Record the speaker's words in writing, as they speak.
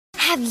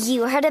Have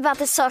you heard about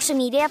the social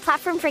media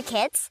platform for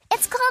kids?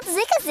 It's called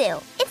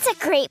Zigazoo. It's a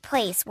great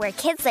place where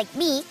kids like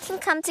me can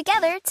come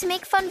together to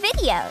make fun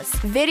videos.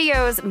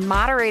 Videos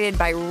moderated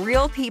by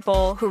real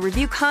people who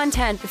review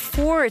content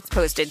before it's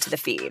posted to the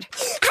feed.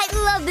 I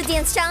love the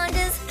dance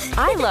challenges.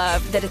 I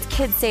love that it's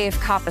kid-safe,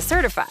 COPPA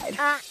certified.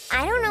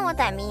 I don't know what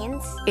that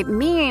means. It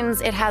means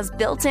it has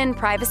built-in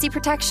privacy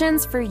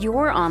protections for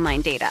your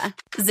online data.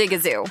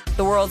 Zigazoo,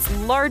 the world's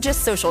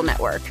largest social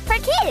network. For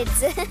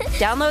kids.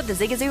 Download the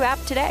Zigazoo app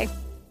today.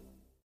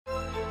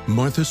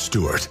 Martha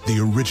Stewart, the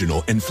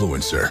original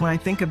influencer. When I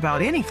think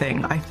about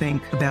anything, I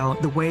think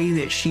about the way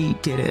that she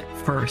did it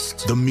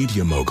first. The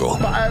media mogul.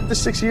 5 to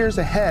 6 years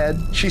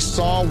ahead, she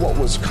saw what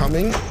was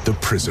coming. The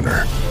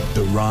prisoner.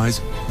 The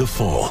rise, the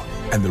fall,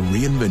 and the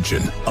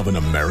reinvention of an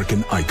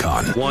American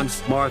icon.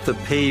 Once Martha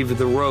paved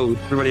the road,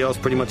 everybody else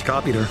pretty much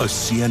copied her. A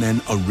CNN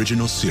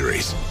original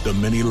series, The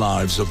Many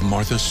Lives of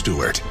Martha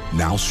Stewart,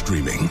 now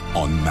streaming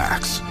on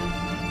Max.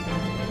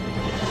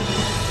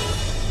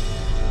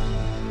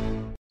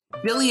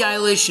 Billie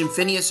Eilish and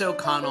Phineas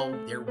O'Connell,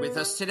 they're with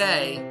us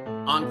today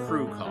on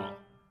Crew Call.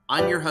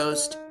 I'm your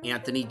host,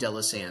 Anthony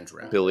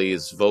D'Alessandro.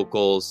 Billie's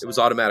vocals, it was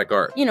automatic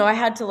art. You know, I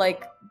had to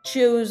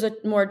choose a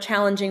more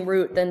challenging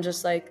route than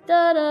just da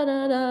da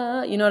da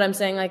da. You know what I'm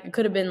saying? It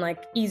could have been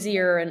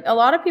easier. And a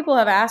lot of people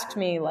have asked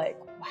me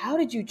how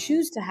did you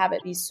choose to have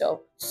it be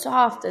so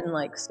soft and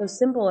so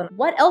simple? And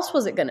what else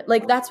was it gonna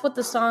that's what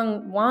the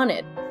song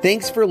wanted.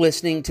 Thanks for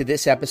listening to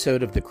this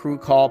episode of the Crew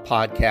Call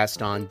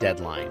podcast on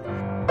Deadline.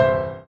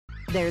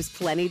 There's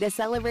plenty to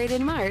celebrate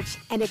in March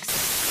and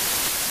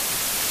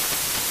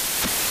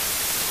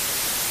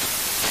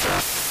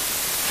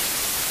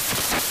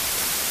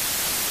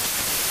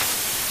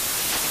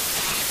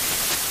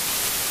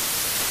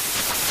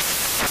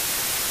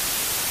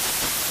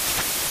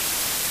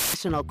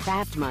National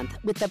Craft Month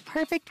with the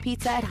perfect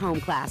pizza at home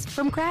class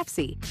from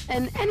Craftsy.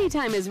 And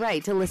anytime is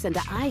right to listen to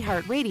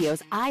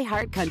iHeartRadio's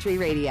iHeartCountry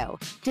Radio.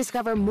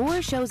 Discover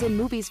more shows and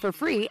movies for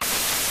free.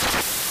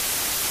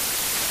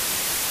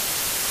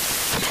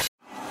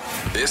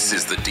 This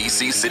is the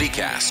DC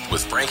CityCast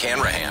with Frank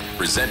Hanrahan,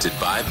 presented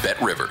by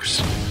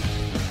BetRivers.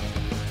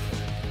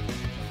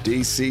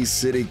 DC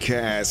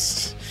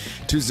CityCast,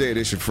 Tuesday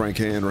edition. Frank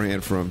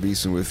Hanrahan from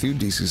Beeson with you.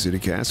 DC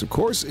CityCast, of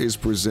course, is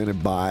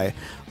presented by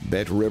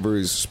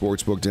BetRivers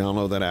Sportsbook.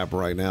 Download that app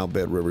right now,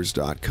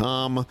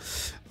 BetRivers.com.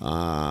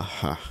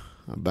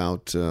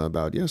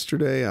 About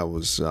yesterday, I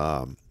was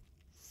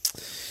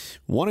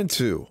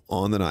 1-2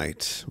 on the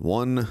night.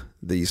 Won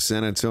the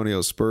San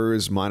Antonio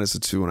Spurs minus a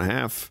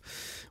 2.5.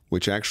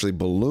 which actually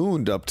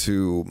ballooned up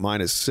to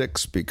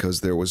 -6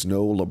 because there was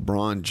no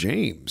LeBron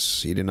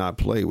James. He did not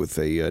play with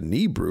a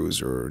knee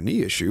bruise or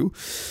knee issue.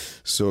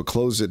 So it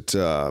closed at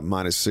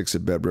 -6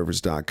 at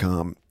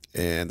BetRivers.com.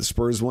 And the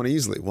Spurs won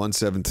easily,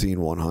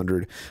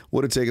 117-100.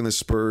 Would have taken the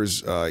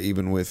Spurs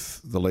even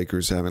with the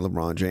Lakers having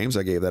LeBron James.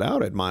 I gave that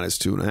out at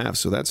 -2.5.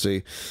 So that's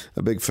a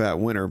big fat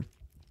winner.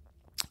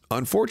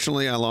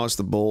 Unfortunately, I lost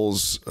the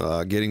Bulls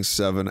getting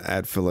 7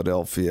 at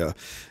Philadelphia.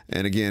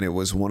 And again, it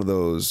was one of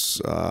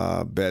those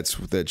bets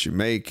that you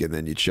make and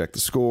then you check the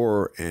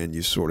score and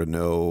you sort of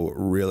know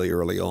really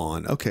early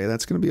on, okay,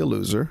 that's going to be a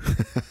loser.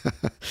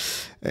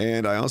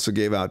 And I also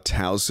gave out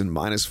Towson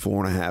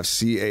 -4.5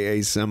 CAA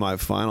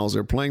semifinals.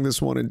 They're playing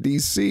this one in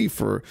D.C.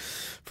 for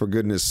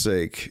goodness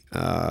sake,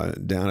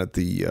 down at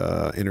the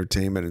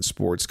Entertainment and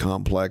Sports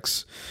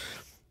Complex.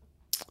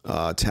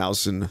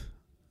 Towson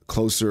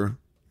closer.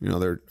 You know,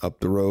 they're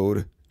up the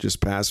road, just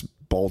past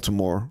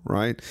Baltimore,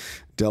 right?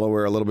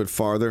 Delaware a little bit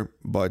farther,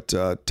 but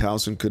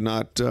Towson could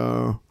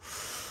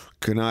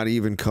not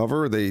even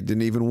cover. They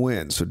didn't even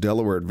win. So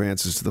Delaware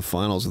advances to the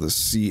finals of the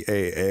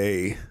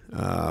CAA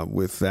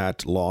with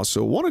that loss.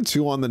 So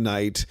 1-2 on the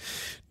night,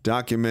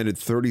 documented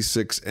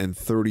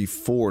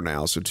 36-34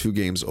 now. So 2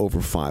 games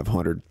over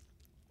 500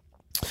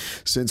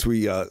 since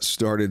we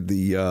started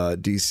the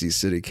DC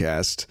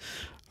CityCast.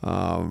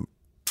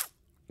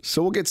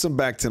 So we'll get some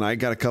back tonight.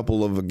 Got a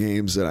couple of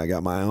games that I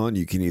got my eye on.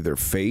 You can either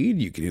fade,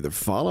 you can either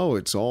follow.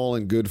 It's all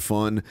in good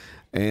fun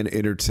and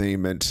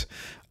entertainment,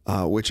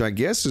 which I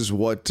guess is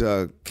what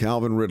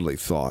Calvin Ridley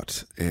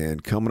thought.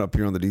 And coming up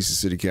here on the DC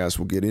CityCast,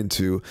 we'll get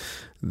into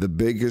the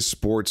biggest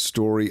sports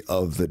story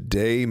of the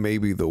day,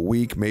 maybe the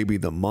week, maybe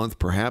the month,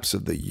 perhaps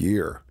of the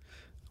year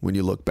when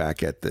you look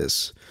back at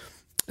this.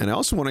 And I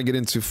also want to get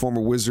into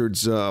former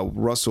Wizards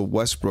Russell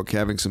Westbrook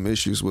having some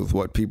issues with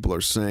what people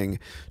are saying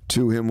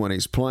to him when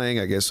he's playing,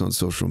 I guess, on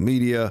social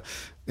media.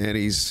 And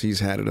he's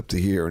had it up to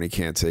here and he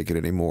can't take it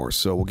anymore.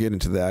 So we'll get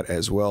into that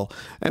as well.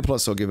 And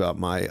plus, I'll give out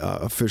my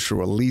official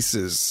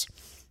releases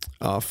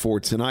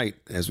for tonight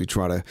as we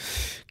try to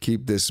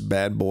keep this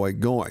bad boy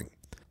going.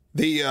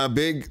 The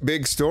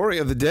big story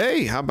of the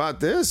day, how about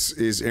this,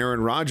 is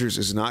Aaron Rodgers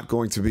is not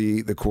going to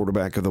be the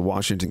quarterback of the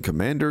Washington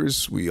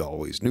Commanders. We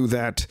always knew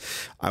that.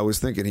 I was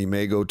thinking he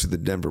may go to the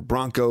Denver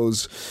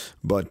Broncos,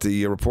 but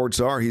the reports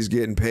are he's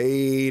getting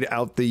paid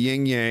out the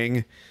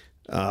yin-yang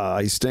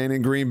He's staying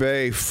in Green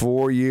Bay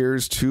 4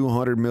 years,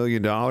 $200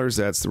 million.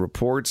 That's the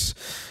reports.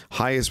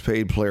 Highest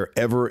paid player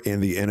ever in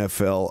the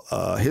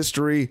NFL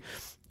history.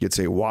 Gets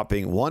a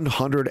whopping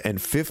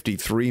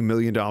 $153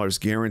 million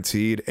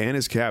guaranteed, and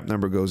his cap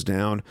number goes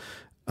down.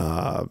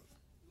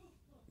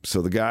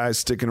 So the guy's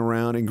sticking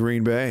around in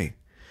Green Bay.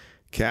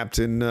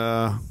 Captain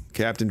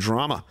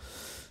Drama.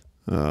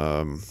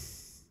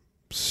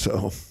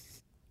 So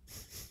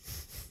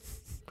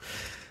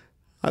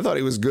I thought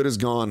he was good as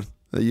gone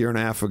a year and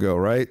a half ago,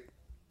 right?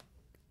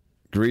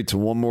 Agreed to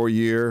one more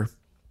year,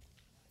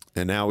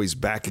 and now he's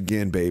back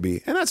again,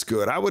 baby. And that's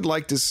good. I would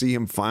like to see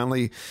him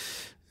finally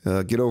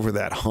get over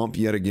that hump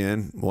yet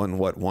again.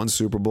 One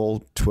Super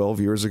Bowl 12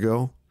 years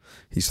ago.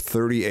 He's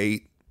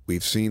 38.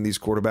 We've seen these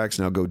quarterbacks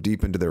now go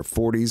deep into their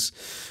 40s.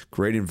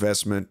 Great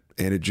investment,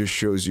 and it just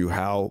shows you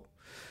how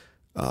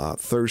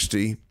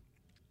thirsty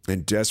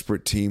and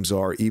desperate teams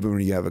are. Even when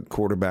you have a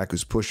quarterback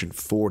who's pushing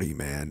 40,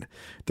 man,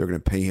 they're going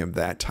to pay him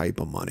that type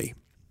of money.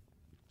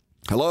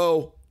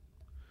 Hello?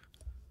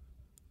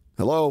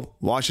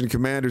 Washington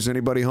Commanders,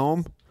 anybody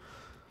home?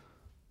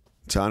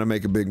 Time to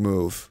make a big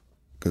move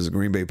because the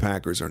Green Bay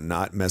Packers are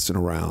not messing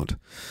around.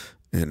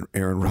 And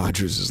Aaron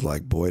Rodgers is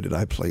like, boy, did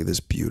I play this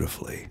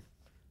beautifully.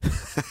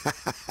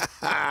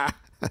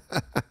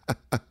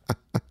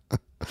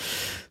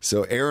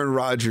 So Aaron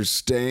Rodgers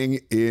staying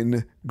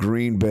in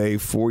Green Bay,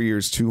 4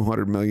 years,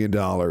 $200 million,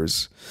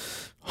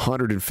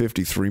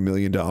 $153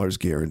 million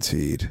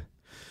guaranteed.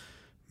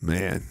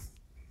 Man,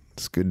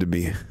 it's good to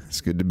be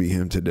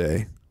him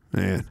today,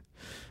 man.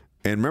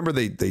 And remember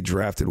they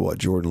drafted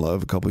Jordan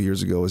Love a couple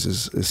years ago as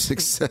his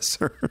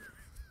successor.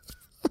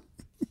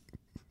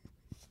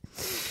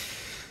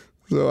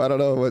 So I don't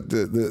know what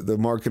the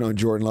market on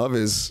Jordan Love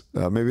is.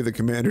 Maybe the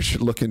Commanders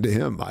should look into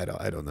him. I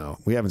don't know.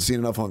 We haven't seen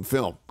enough on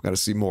film. Got to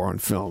see more on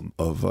film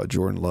of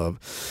Jordan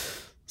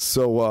Love.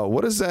 So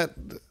what does that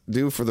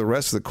do for the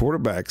rest of the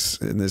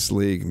quarterbacks in this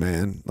league,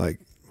 man? Like,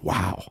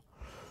 wow.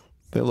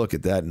 They look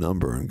at that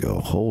number and go,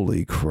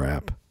 holy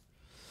crap.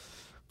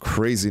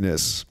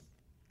 Craziness.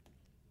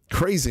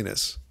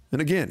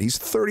 And again, he's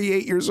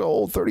 38 years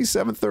old,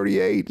 37,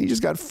 38. He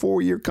just got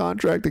 4-year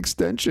contract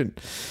extension.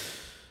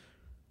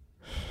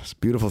 It's a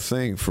beautiful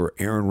thing for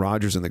Aaron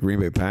Rodgers and the Green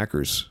Bay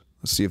Packers.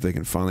 Let's see if they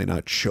can finally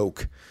not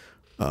choke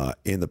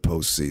in the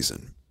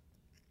postseason.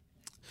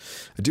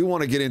 I do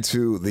want to get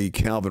into the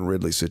Calvin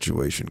Ridley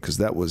situation because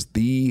that was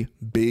the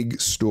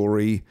big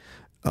story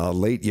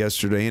late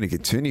yesterday, and it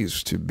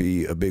continues to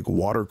be a big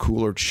water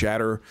cooler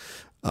chatter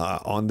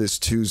on this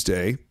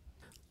Tuesday.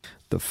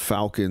 The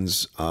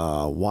Falcons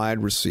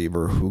wide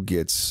receiver who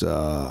gets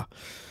a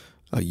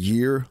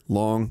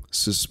year-long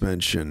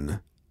suspension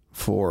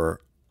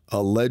for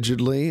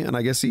allegedly, and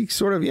I guess he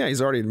he's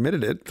already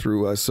admitted it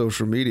through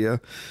social media,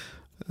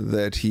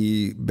 that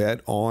he bet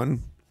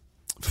on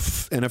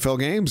NFL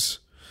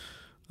games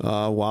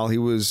while he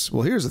was,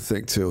 well, here's the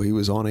thing too, he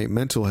was on a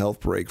mental health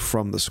break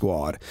from the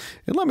squad.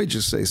 And let me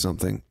just say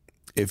something.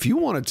 If you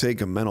want to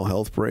take a mental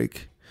health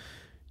break,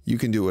 you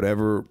can do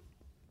whatever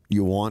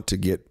you want to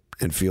get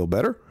and feel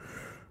better.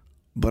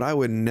 But I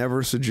would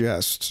never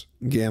suggest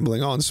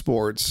gambling on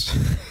sports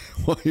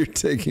while you're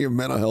taking a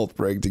mental health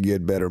break to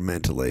get better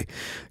mentally,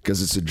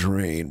 because it's a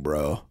drain,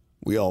 bro.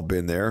 We all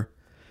been there.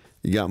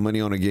 You got money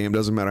on a game,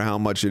 doesn't matter how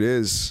much it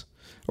is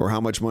or how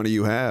much money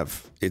you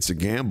have. It's a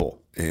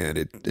gamble, and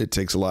it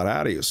takes a lot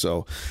out of you.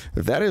 So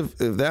if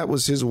that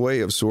was his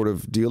way of sort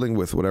of dealing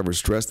with whatever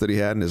stress that he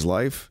had in his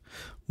life,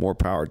 more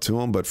power to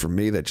him. But for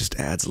me, that just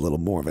adds a little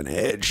more of an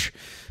edge,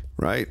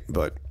 right?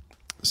 But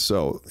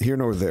so here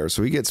nor there.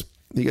 So he gets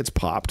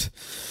popped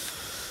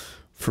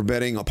for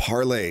betting on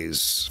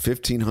parlays,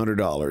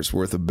 $1,500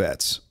 worth of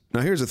bets.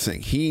 Now, here's the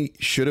thing. He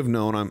should have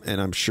known, and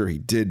I'm sure he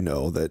did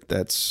know, that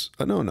that's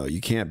a no.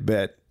 You can't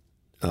bet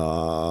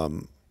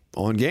on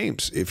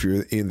games if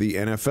you're in the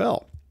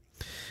NFL.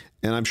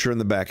 And I'm sure in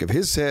the back of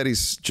his head,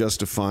 he's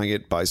justifying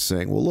it by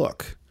saying, well,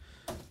 look,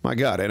 my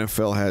God,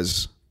 NFL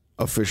has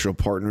official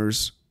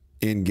partners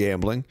in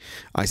gambling.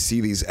 I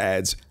see these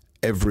ads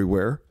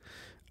everywhere.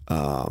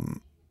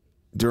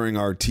 During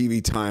our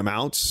TV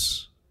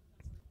timeouts.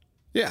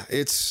 Yeah,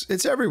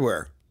 it's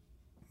everywhere.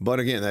 But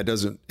again, that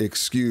doesn't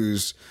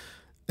excuse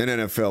an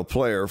NFL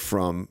player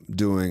from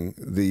doing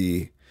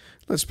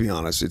let's be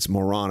honest, it's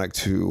moronic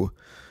to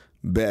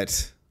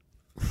bet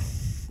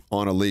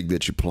on a league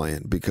that you play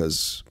in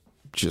because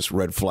just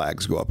red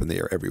flags go up in the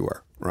air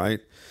everywhere,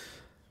 right?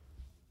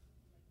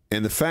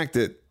 And the fact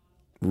that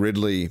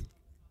Ridley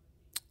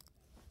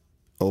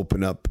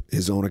opened up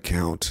his own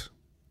account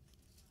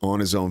on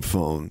his own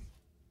phone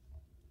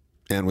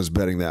and was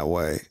betting that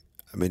way.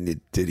 I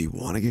mean, did he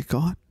want to get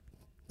caught?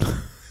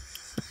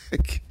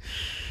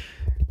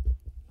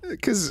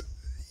 Because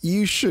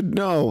you should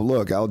know,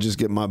 look, I'll just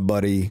get my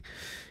buddy.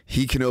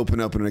 He can open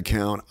up an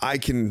account. I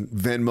can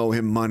Venmo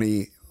him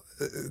money.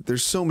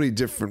 There's so many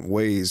different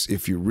ways,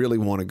 if you really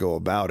want to go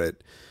about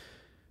it,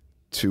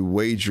 to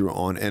wager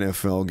on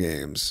NFL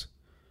games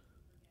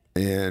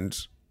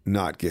and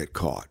not get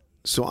caught.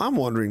 So I'm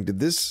wondering, did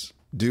this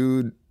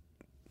dude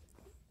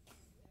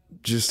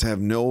just have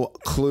no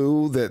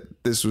clue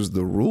that this was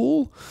the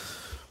rule?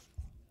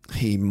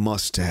 He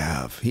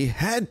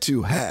had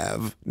to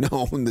have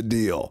known the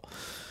deal.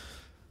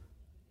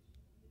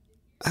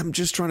 I'm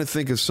just trying to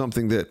think of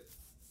something that,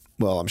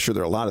 well, I'm sure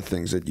there are a lot of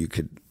things that you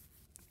could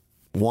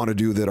want to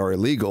do that are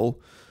illegal,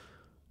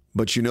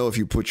 but if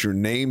you put your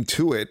name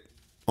to it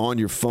on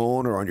your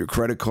phone or on your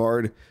credit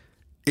card,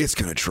 it's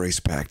going to trace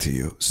back to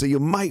you. So you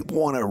might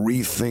want to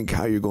rethink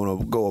how you're going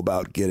to go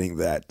about getting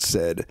that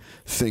said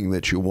thing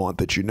that you want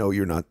that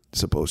you're not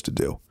supposed to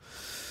do.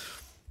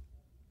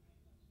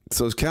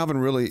 So is Calvin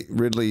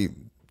Ridley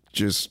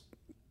just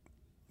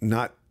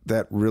not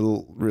that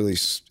really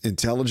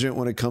intelligent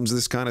when it comes to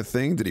this kind of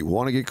thing? Did he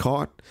want to get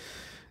caught?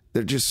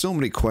 There are just so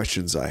many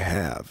questions I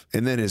have.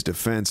 And then his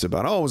defense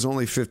about, it was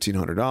only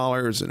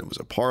 $1,500 and it was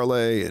a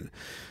parlay. And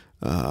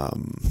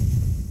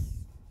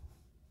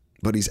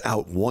but he's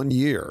out 1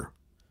 year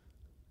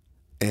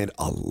and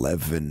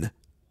 $11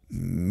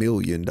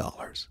 million.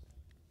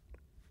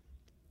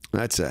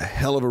 That's a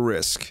hell of a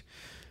risk.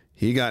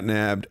 He got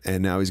nabbed,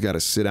 and now he's got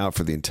to sit out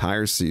for the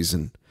entire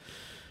season.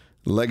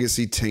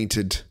 Legacy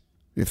tainted,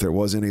 if there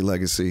was any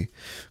legacy.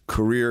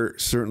 Career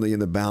certainly in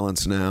the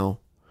balance now.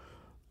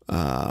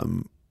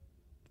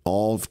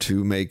 All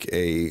to make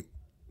a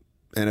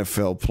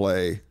NFL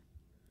play.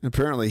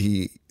 Apparently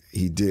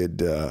he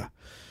did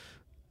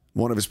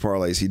one of his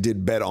parlays. He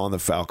did bet on the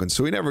Falcons,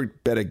 so he never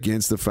bet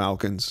against the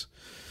Falcons.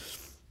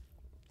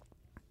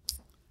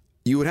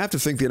 You would have to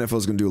think the NFL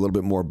is going to do a little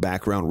bit more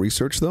background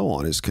research, though,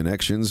 on his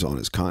connections, on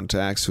his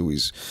contacts, who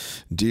he's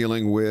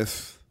dealing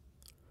with.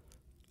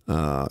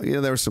 There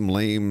were some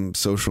lame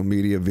social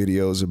media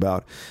videos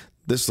about,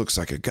 this looks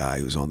like a guy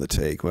who's on the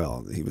take.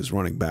 Well, he was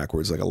running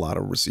backwards like a lot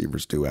of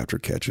receivers do after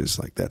catches.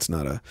 Like that's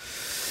not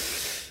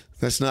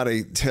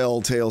a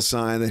telltale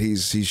sign that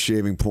he's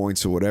shaving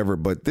points or whatever.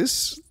 But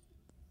this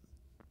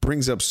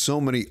brings up so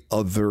many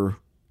other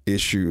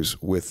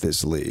issues with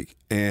this league.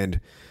 And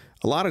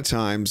a lot of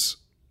times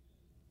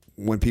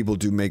when people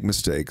do make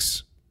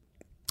mistakes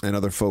and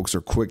other folks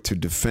are quick to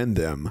defend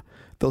them,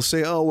 they'll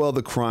say, oh, well,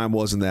 the crime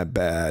wasn't that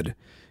bad.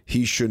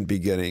 He shouldn't be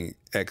getting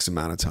X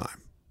amount of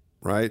time,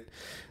 right?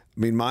 I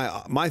mean,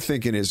 my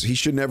thinking is he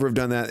should never have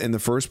done that in the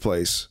first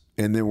place,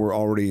 and then we're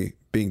already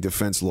being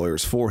defense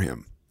lawyers for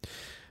him.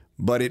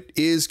 But it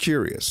is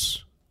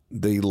curious,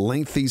 the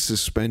lengthy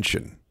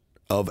suspension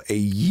of a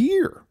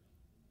year.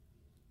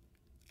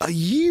 A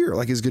year.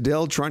 Like, is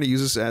Goodell trying to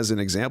use this as an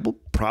example?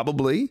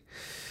 Probably.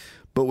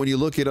 But when you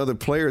look at other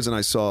players, and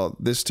I saw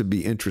this to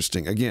be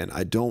interesting, again,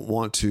 I don't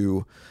want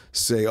to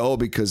say, oh,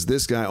 because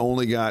this guy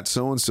only got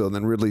so-and-so,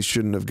 then Ridley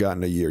shouldn't have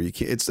gotten a year.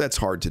 That's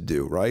hard to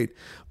do, right?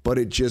 But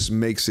it just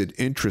makes it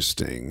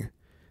interesting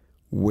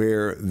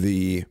where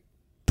the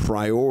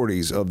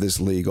priorities of this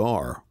league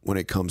are when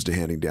it comes to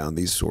handing down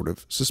these sort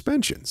of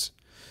suspensions.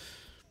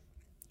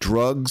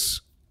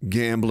 Drugs,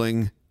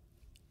 gambling,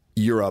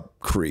 you're up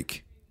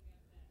creek.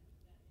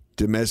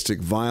 Domestic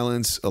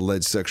violence,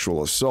 alleged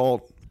sexual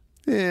assault,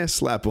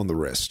 slap on the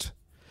wrist.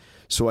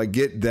 So I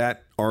get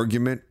that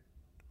argument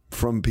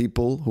from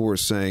people who are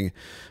saying,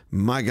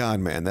 my God,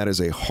 man, that is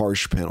a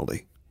harsh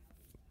penalty.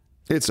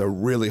 It's a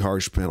really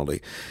harsh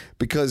penalty.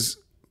 Because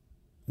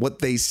what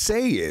they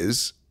say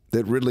is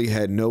that Ridley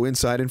had no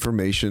inside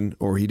information,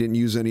 or he didn't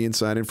use any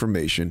inside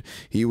information.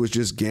 He was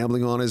just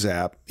gambling on his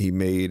app. He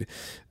made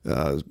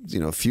a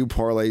few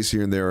parlays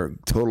here and there, a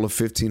total of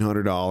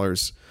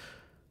 $1,500.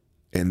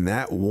 And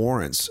that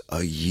warrants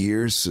a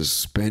year's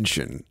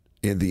suspension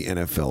in the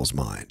NFL's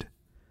mind.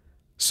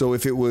 So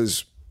if it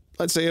was,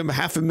 let's say, a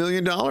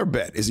 $500,000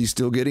 bet, is he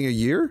still getting a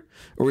year,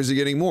 or is he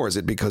getting more? Is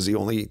it because he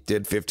only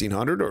did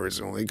 $1,500, or is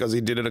it only because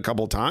he did it a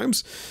couple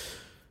times?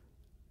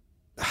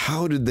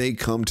 How did they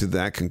come to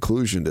that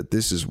conclusion that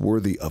this is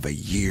worthy of a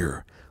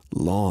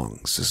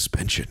year-long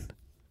suspension?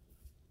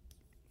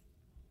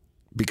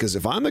 Because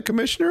if I'm the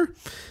commissioner,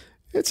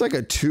 it's like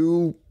a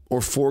 2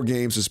 or 4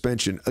 game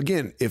suspension.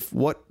 Again, if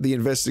what the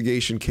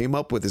investigation came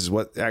up with is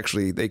what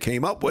actually they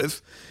came up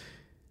with,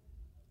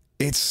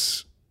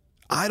 it's,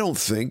 I don't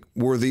think,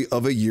 worthy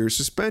of a year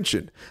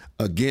suspension.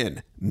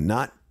 Again,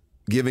 not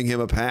giving him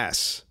a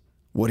pass.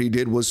 What he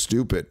did was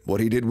stupid. What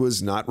he did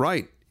was not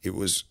right. It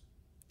was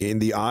in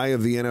the eye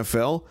of the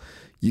NFL.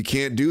 You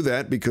can't do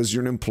that because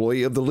you're an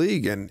employee of the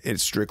league, and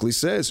it strictly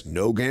says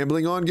no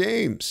gambling on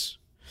games.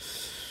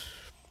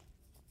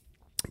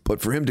 But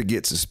for him to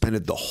get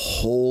suspended the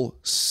whole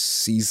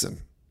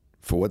season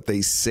for what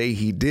they say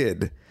he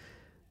did,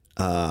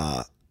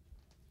 I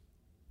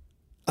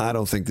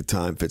don't think the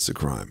time fits the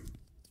crime.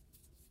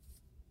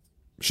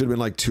 Should have been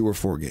like 2 or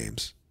 4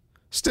 games.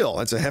 Still,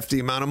 that's a hefty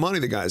amount of money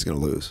the guy's going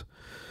to lose.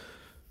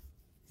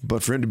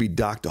 But for him to be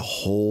docked a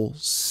whole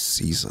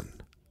season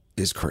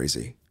is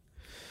crazy.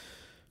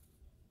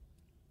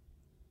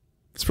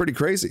 It's pretty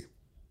crazy.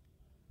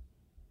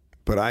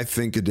 But I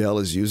think Goodell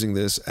is using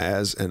this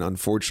as, and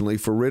unfortunately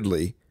for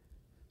Ridley,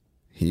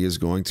 he is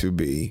going to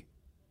be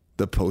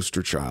the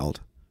poster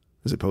child.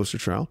 Is it poster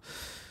child?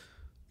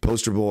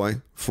 Poster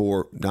boy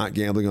for not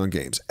gambling on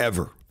games.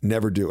 Ever.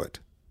 Never do it.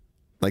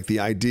 Like the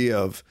idea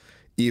of,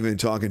 even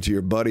talking to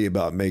your buddy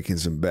about making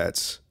some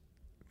bets,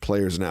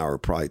 players now are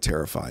probably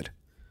terrified.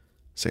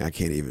 Saying, I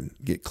can't even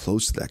get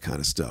close to that kind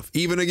of stuff.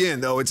 Even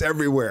again, though, it's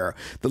everywhere.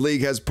 The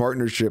league has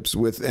partnerships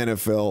with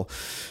NFL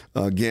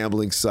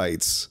gambling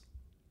sites.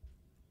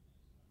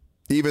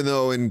 Even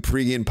though in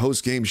pre and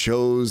post-game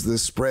shows, the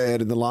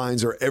spread and the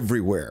lines are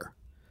everywhere.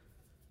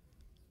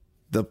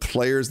 The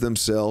players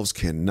themselves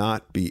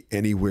cannot be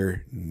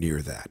anywhere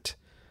near that.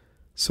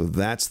 So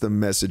that's the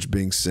message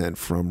being sent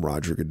from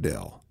Roger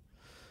Goodell.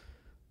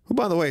 Who,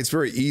 by the way, it's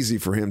very easy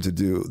for him to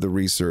do the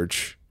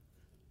research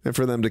and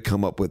for them to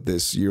come up with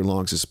this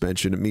year-long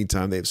suspension. In the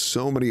meantime, they have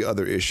so many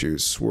other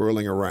issues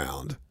swirling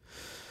around.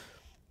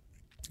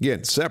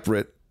 Again,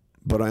 separate,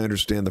 but I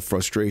understand the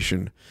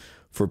frustration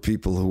for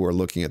people who are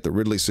looking at the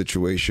Ridley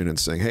situation and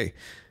saying, hey,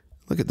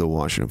 look at the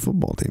Washington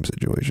football team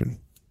situation.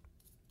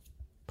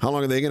 How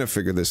long are they going to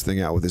figure this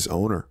thing out with this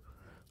owner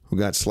who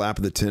got slapped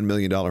with a $10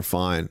 million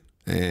fine?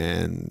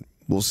 And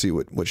we'll see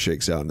what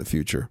shakes out in the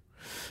future.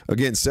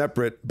 Again,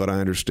 separate, but I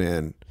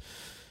understand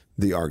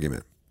the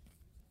argument.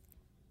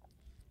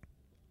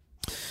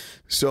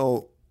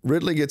 So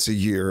Ridley gets a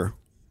year,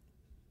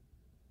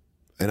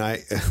 and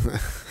I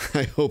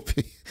hope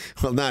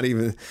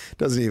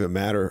doesn't even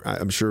matter.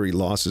 I'm sure he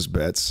lost his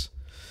bets.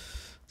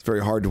 It's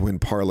very hard to win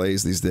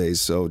parlays these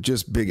days, so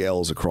just big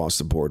L's across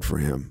the board for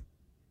him.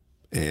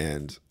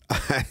 And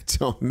I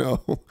don't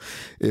know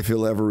if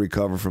he'll ever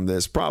recover from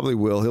this. Probably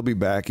will. He'll be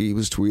back. He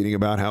was tweeting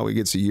about how he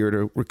gets a year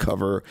to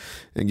recover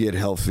and get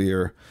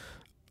healthier.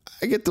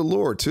 I get the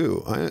lure,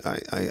 too.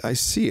 I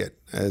see it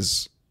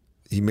as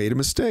he made a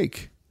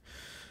mistake.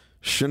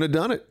 Shouldn't have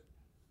done it.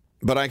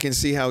 But I can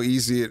see how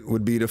easy it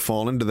would be to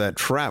fall into that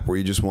trap where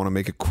you just want to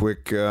make a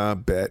quick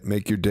bet,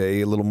 make your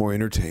day a little more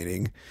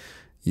entertaining.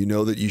 You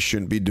know that you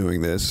shouldn't be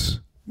doing this,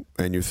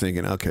 and you're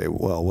thinking, okay,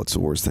 well, what's the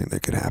worst thing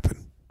that could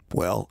happen?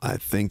 Well, I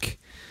think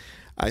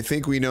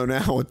we know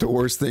now what the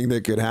worst thing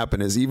that could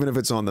happen is, even if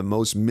it's on the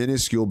most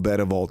minuscule bet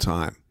of all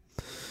time.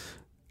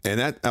 And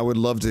that I would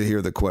love to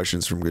hear the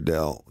questions from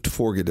Goodell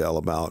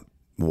about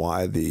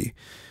why the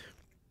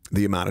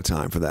amount of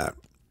time for that.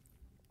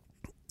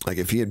 Like,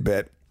 if he had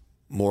bet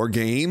more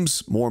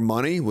games, more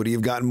money, would he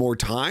have gotten more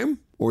time?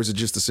 Or is it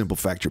just a simple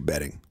fact you're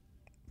betting?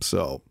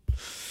 So,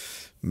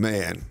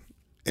 man.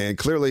 And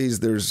clearly he's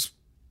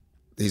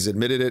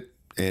admitted it,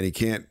 and he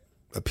can't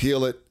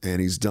appeal it, and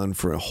he's done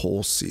for a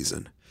whole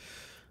season.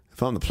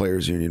 If I'm the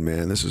players union,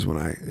 man, this is when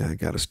I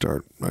got to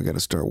start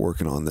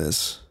working on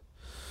this.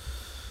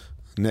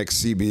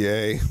 Next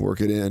CBA,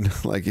 work it in.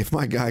 Like, if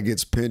my guy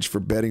gets pinched for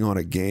betting on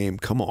a game,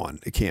 come on,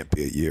 it can't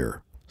be a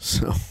year.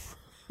 So,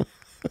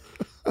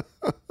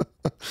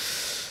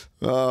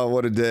 oh,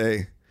 what a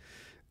day.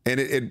 And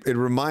it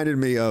reminded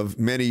me of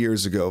many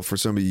years ago. For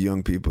some of you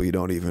young people, you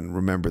don't even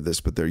remember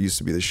this, but there used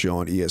to be this show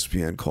on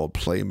ESPN called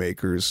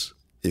Playmakers.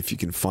 If you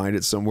can find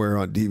it somewhere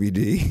on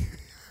DVD.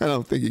 I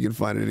don't think you can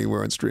find it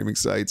anywhere on streaming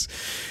sites,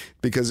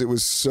 because it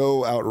was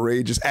so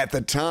outrageous at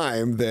the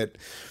time that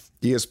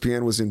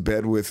ESPN was in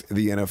bed with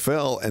the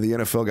NFL, and the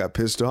NFL got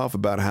pissed off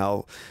about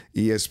how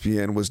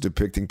ESPN was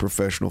depicting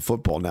professional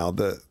football. Now,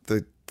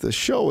 the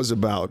show was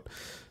about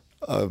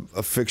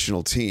a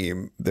fictional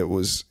team that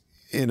was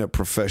in a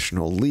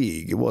professional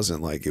league. It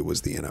wasn't like it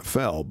was the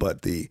NFL,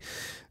 but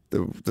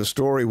the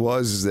story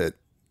was that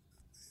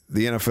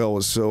the NFL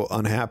was so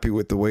unhappy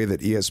with the way that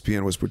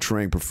ESPN was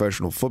portraying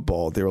professional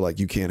football. They were like,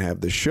 you can't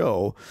have the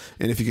show.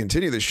 And if you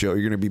continue the show,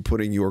 you're going to be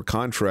putting your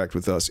contract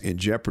with us in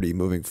jeopardy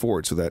moving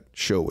forward. So that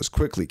show was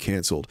quickly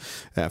canceled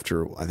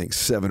after, I think,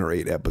 7 or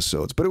 8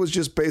 episodes. But it was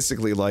just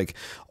basically like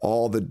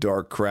all the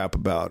dark crap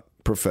about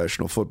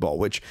professional football,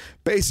 which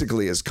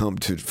basically has come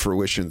to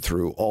fruition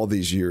through all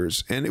these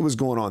years. And it was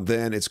going on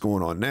then. It's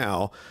going on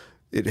now.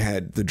 It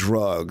had the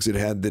drugs. It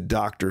had the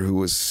doctor who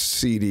was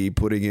seedy,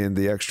 putting in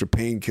the extra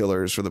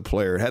painkillers for the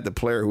player. It had the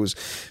player who was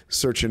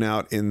searching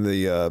out in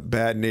the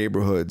bad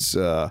neighborhoods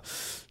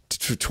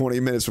 20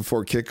 minutes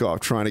before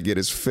kickoff trying to get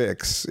his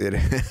fix.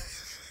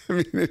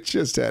 It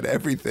just had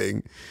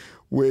everything,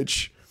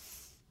 which,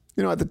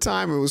 at the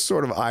time it was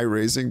sort of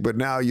eye-raising, but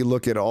now you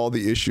look at all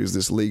the issues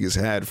this league has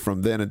had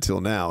from then until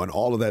now, and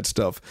all of that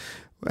stuff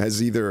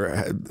has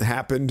either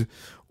happened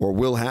or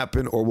will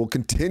happen or will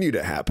continue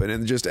to happen.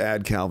 And just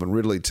add Calvin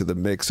Ridley to the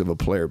mix of a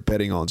player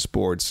betting on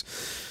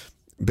sports,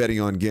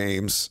 betting on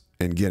games,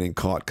 and getting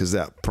caught, because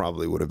that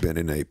probably would have been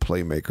in a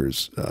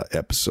Playmakers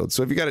episode.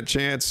 So if you got a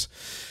chance,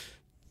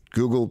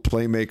 Google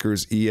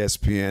Playmakers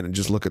ESPN and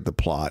just look at the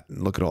plot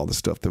and look at all the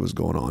stuff that was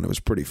going on. It was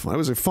pretty fun. It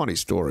was a funny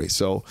story.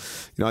 So,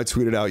 I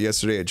tweeted out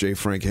yesterday at J.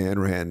 Frank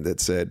Hanrahan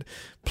that said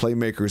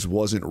Playmakers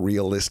wasn't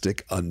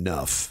realistic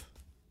enough.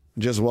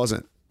 It just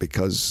wasn't,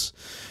 because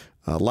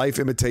life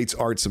imitates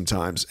art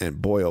sometimes,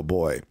 and boy, oh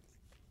boy,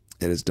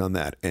 it has done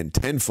that, and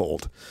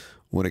tenfold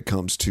when it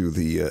comes to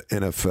the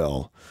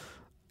NFL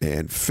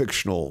and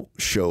fictional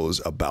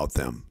shows about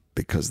them,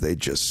 because they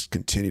just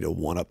continue to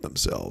one-up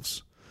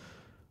themselves.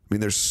 I mean,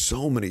 there's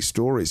so many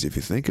stories, if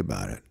you think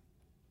about it,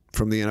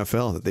 from the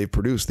NFL that they've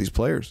produced, these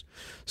players.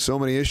 So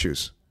many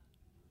issues.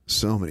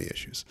 So many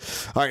issues.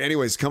 All right,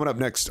 anyways, coming up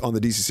next on the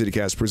DC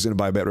CityCast presented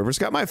by Bet Rivers.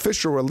 Got my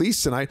official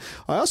release tonight.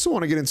 I also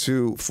want to get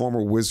into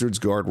former Wizards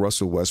guard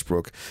Russell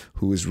Westbrook,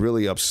 who is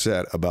really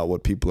upset about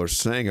what people are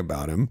saying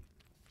about him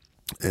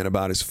and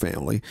about his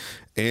family.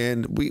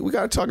 And we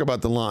got to talk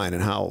about the line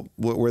and how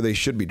where they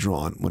should be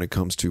drawn when it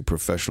comes to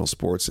professional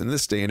sports in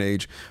this day and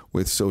age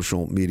with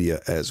social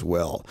media as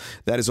well.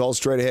 That is all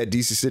straight ahead.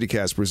 DC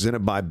CityCast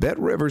presented by Bet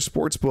Rivers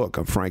Sportsbook.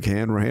 I'm Frank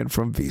Hanrahan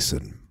from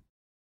VSiN.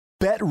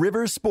 Bet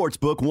Rivers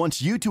Sportsbook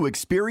wants you to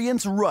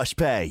experience Rush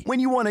Pay.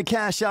 When you want to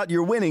cash out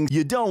your winnings,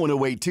 you don't want to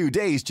wait 2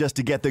 days just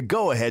to get the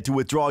go-ahead to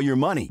withdraw your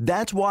money.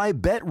 That's why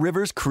Bet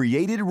Rivers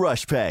created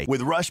Rush Pay.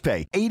 With Rush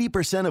Pay,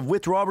 80% of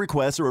withdrawal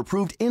requests are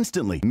approved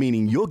instantly,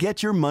 meaning you'll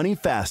get your money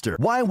faster.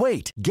 Why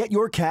wait? Get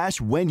your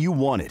cash when you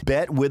want it.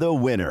 Bet with a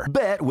winner.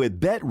 Bet with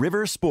Bet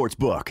Rivers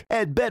Sportsbook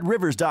at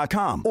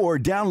BetRivers.com or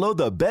download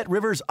the Bet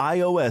Rivers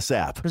iOS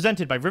app.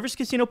 Presented by Rivers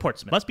Casino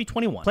Portsmouth. Must be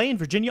 21. Play in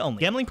Virginia only.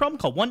 Gambling problem?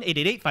 Call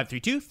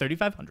 1-888-532-3500.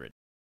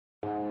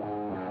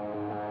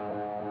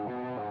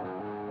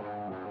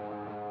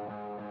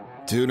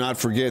 Do not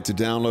forget to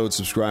download,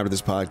 subscribe to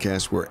this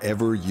podcast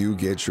wherever you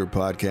get your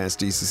podcast.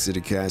 DC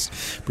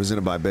CityCast,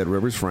 presented by Bet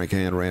Rivers. Frank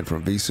Hanrahan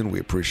from VSiN. We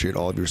appreciate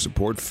all of your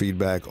support,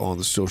 feedback on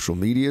the social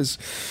medias.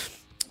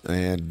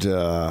 And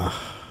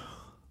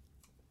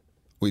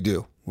we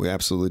do. We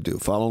absolutely do.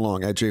 Follow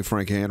along at J.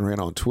 Frank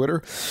Hanrahan on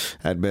Twitter,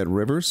 at Bet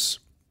Rivers,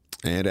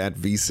 and at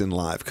VSiN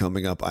Live.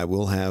 Coming up, I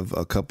will have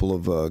a couple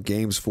of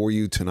games for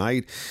you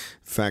tonight.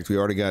 In fact, we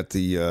already got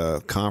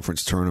the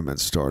conference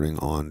tournament starting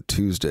on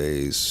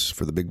Tuesdays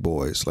for the big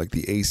boys. Like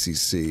the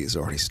ACC is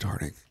already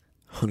starting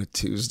on a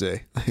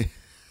Tuesday.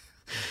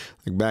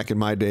 Like back in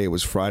my day, it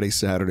was Friday,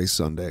 Saturday,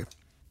 Sunday.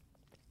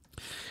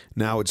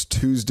 Now it's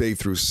Tuesday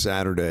through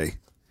Saturday.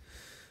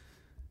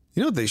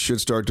 You know what they should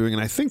start doing?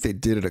 And I think they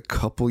did it a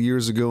couple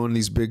years ago in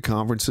these big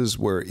conferences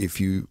where if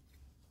you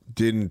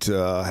didn't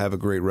have a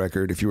great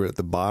record, if you were at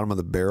the bottom of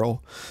the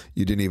barrel,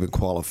 you didn't even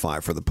qualify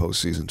for the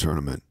postseason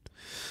tournament.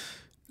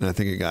 And I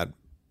think it got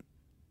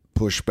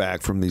pushed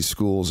back from these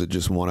schools that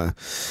just want to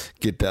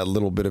get that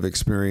little bit of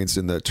experience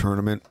in the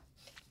tournament.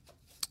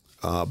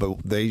 But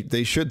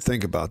they should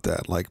think about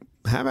that. Like,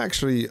 have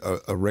actually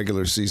a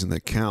regular season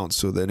that counts,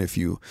 so then if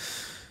you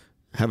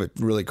have a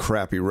really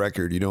crappy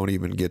record, you don't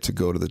even get to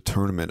go to the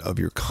tournament of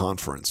your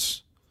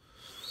conference.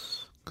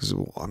 Because,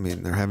 I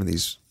mean, they're having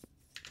these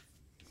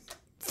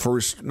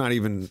first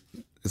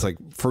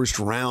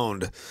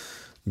round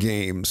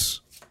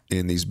games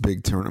in these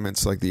big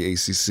tournaments like the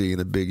ACC and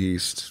the Big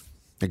East.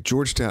 Like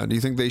Georgetown, do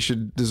you think they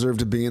should deserve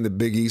to be in the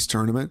Big East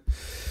tournament?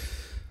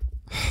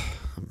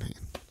 I mean,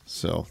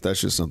 so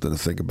that's just something to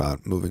think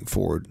about moving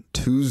forward.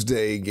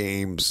 Tuesday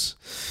games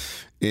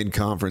in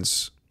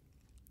conference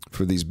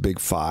for these Big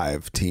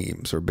Five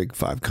teams or Big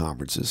Five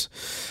conferences.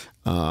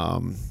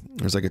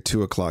 There's like a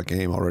 2:00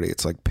 game already.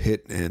 It's like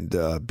Pitt and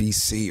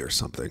BC or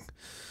something.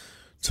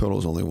 Total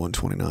is only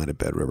 129 at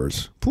Bet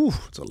Rivers. Whew,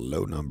 it's a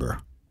low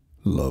number.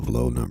 Love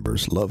low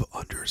numbers. Love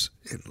unders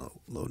in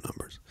low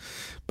numbers.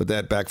 But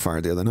that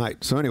backfired the other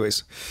night. So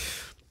anyways,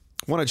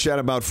 I want to chat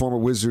about former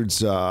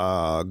Wizards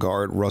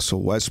guard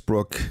Russell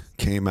Westbrook.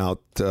 Came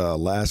out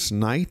last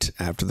night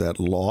after that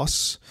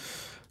loss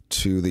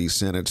to the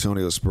San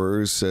Antonio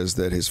Spurs. Says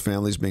that his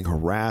family's being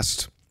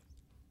harassed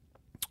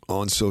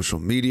on social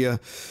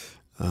media.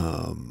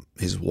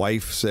 His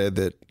wife said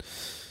that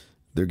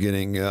they're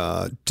getting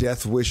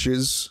death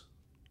wishes.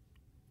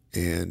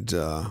 And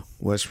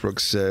Westbrook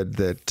said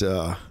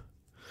that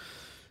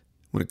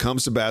when it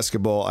comes to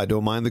basketball, I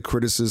don't mind the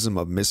criticism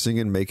of missing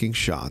and making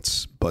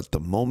shots. But the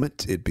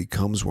moment it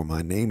becomes where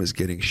my name is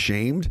getting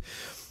shamed,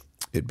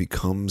 it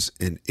becomes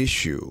an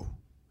issue.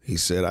 He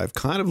said, I've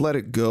kind of let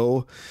it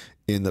go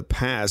in the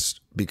past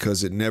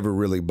because it never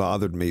really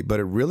bothered me. But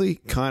it really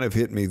kind of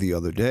hit me the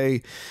other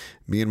day.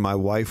 Me and my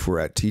wife were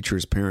at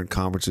teachers' parent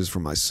conferences for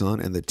my son,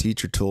 and the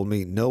teacher told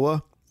me,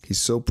 Noah, he's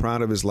so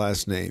proud of his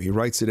last name. He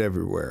writes it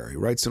everywhere. He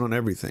writes it on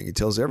everything. He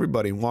tells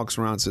everybody and walks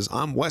around and says,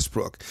 I'm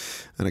Westbrook.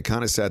 And I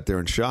kind of sat there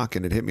in shock,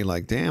 and it hit me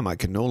like, damn, I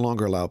can no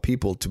longer allow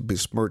people to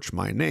besmirch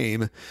my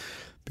name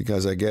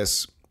because I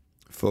guess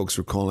folks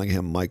were calling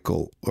him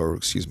Russell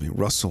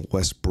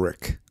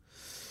Westbrick.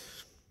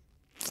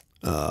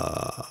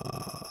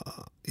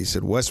 He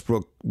said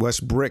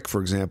Westbrick, for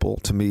example,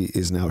 to me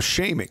is now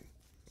shaming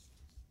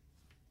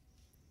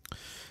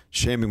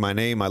my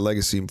name, my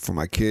legacy for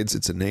my kids.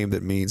 It's a name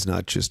that means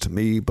not just to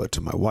me, but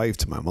to my wife,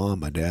 to my mom,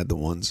 my dad, the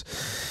ones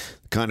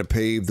that kind of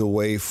paved the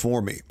way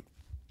for me.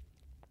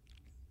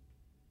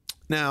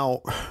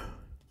 Now,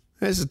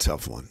 it's a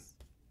tough one.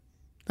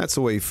 That's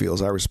the way he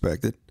feels. I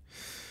respect it.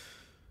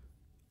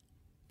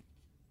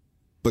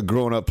 But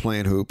growing up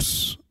playing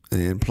hoops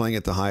and playing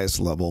at the highest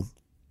level,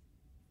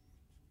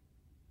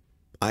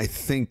 I'm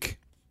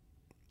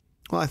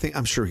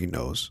sure he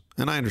knows.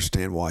 And I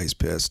understand why he's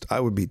pissed. I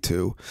would be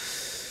too.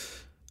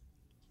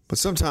 But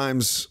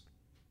sometimes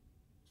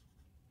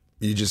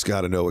you just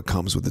got to know it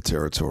comes with the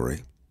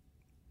territory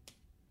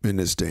in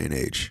this day and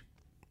age.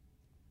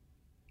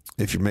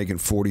 If you're making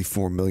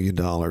 $44 million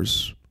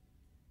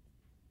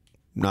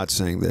Not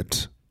saying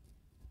that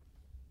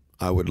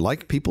I would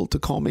like people to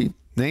call me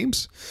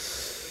names.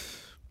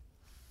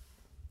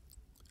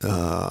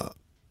 But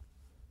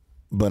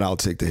I'll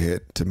take the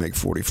hit to make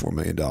 $44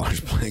 million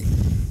playing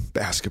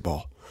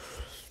basketball.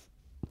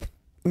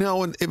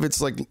 Now, if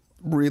it's like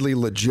really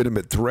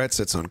legitimate threats,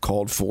 that's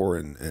uncalled for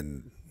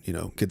and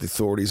get the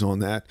authorities on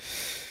that.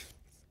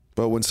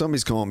 But when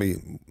somebody's calling me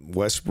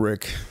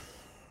Westbrick,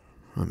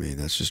 I mean,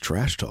 that's just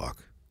trash talk.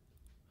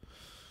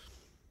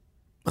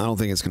 I don't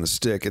think it's going to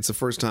stick. It's the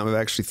first time I've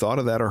actually thought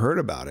of that or heard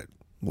about it,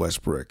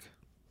 Westbrick.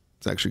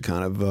 It's actually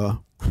kind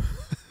of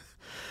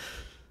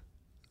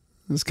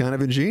it's kind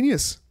of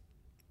ingenious.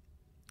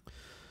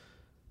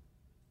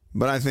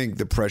 But I think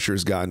the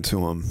pressure's gotten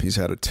to him. He's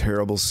had a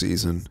terrible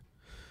season.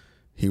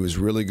 He was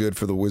really good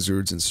for the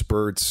Wizards in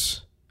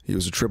spurts. He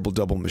was a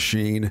triple-double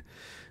machine.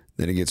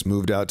 Then he gets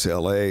moved out to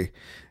L.A.,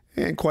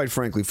 and quite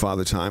frankly,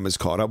 Father Time has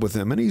caught up with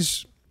him, and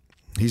he's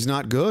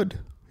not good.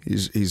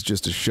 He's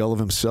just a shell of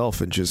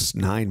himself in just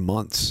 9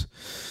 months.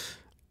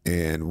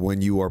 And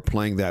when you are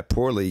playing that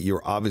poorly,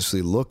 you're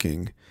obviously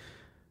looking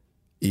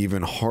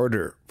even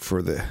harder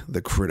for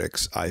the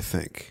critics, I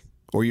think.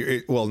 Or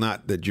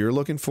not that you're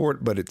looking for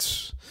it, but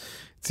it's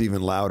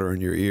even louder in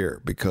your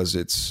ear because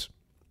it's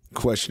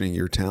questioning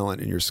your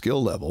talent and your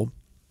skill level.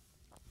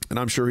 And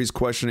I'm sure he's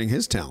questioning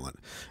his talent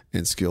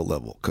and skill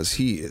level because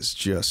he is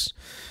just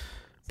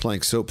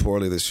playing so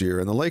poorly this year,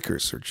 and the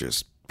Lakers are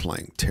just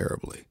playing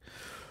terribly.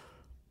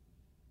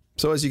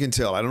 So as you can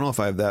tell, I don't know if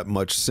I have that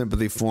much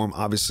sympathy for him.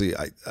 Obviously,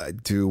 I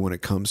do when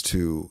it comes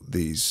to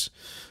these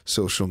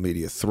social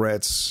media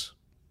threats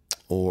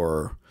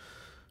or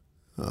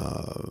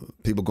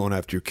people going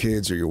after your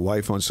kids or your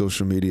wife on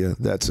social media.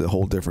 That's a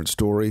whole different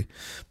story.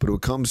 But when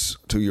it comes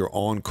to your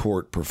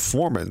on-court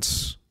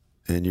performance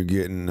and you're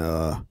getting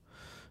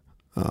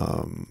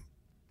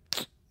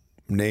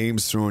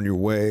names thrown your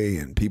way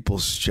and people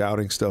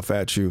shouting stuff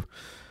at you,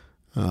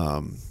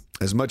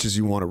 as much as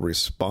you want to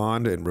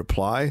respond and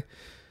reply,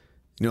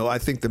 I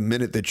think the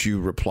minute that you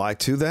reply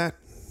to that,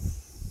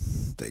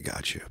 they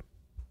got you.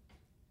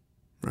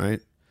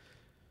 Right?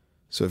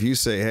 So if you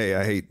say, hey,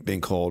 I hate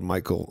being called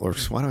Michael, or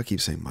why do I keep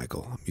saying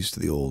Michael? I'm used to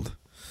the old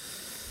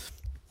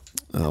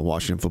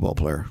Washington football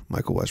player,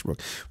 Michael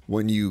Westbrook.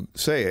 When you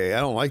say, hey,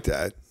 I don't like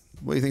that,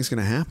 what do you think is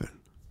going to happen?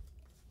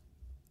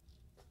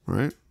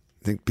 Right?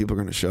 You think people are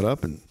going to shut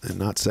up and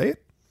not say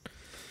it?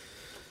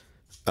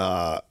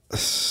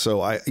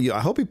 So I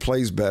hope he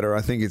plays better.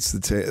 I think it's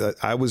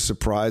I was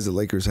surprised the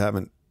Lakers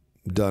haven't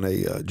done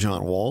a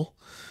John Wall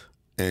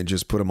and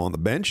just put him on the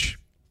bench,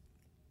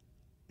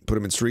 put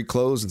him in street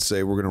clothes and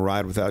say, we're going to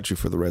ride without you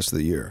for the rest of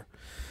the year.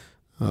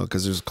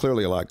 Because there's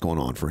clearly a lot going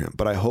on for him.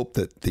 But I hope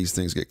that these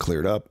things get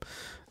cleared up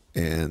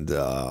and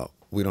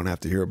we don't have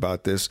to hear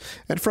about this.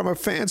 And from a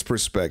fan's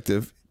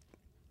perspective,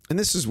 and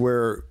this is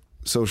where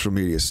social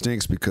media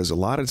stinks, because a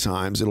lot of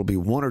times it'll be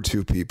one or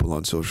two people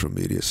on social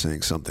media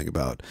saying something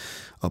about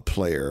a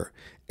player,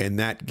 and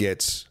that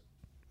gets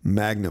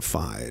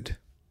magnified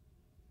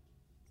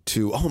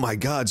to, oh my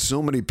God,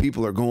 so many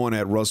people are going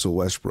at Russell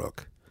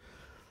Westbrook.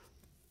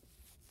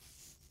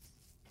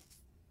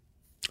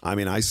 I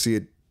mean, I see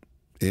it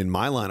in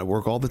my line of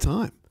work all the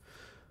time,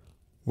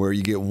 where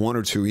you get one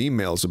or two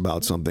emails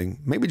about something,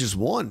 maybe just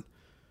one,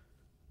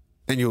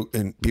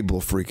 and people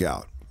will freak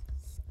out.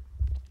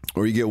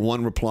 Or you get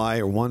one reply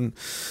or one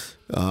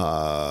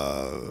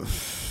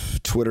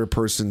Twitter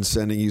person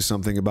sending you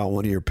something about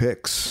one of your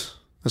picks.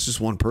 That's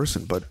just one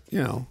person, but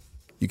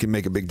you can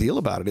make a big deal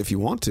about it if you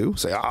want to.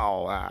 Say,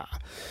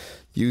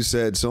 you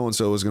said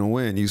so-and-so was going to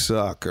win. You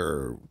suck.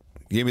 Or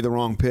you gave me the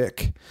wrong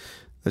pick.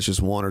 That's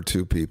just one or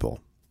two people.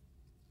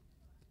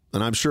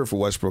 And I'm sure for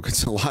Westbrook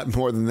it's a lot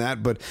more than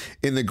that. But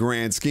in the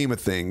grand scheme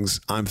of things,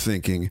 I'm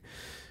thinking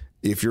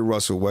if you're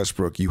Russell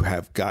Westbrook, you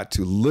have got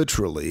to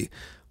literally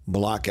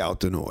block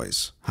out the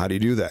noise. How do you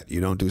do that?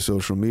 You don't do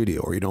social media,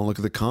 or you don't look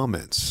at the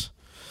comments.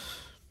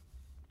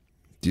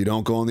 You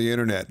don't go on the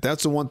internet.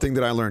 That's the one thing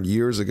that I learned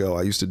years ago.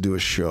 I used to do a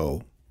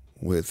show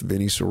with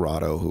Vinny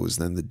Serrato, who was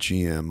then the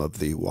GM of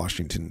the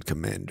Washington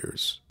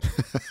Commanders.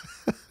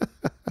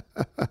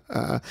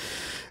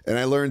 And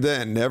I learned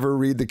then, never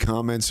read the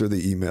comments or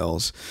the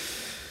emails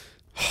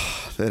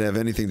that have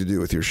anything to do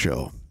with your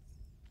show.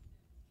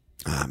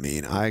 I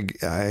mean,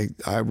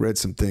 I read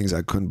some things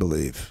I couldn't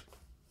believe.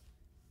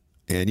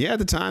 And yeah, at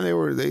the time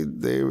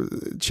they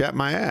chat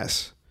my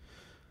ass.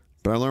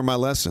 But I learned my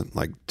lesson.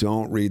 Like,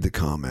 don't read the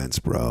comments,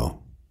 bro.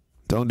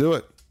 Don't do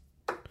it.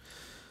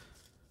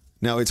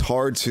 Now, it's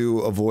hard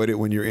to avoid it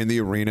when you're in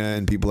the arena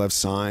and people have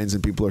signs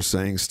and people are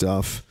saying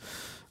stuff.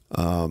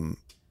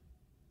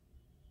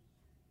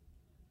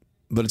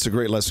 But it's a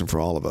great lesson for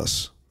all of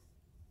us.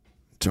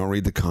 Don't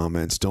read the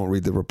comments. Don't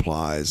read the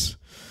replies.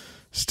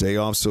 Stay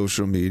off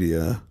social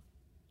media.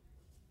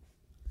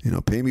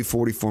 Pay me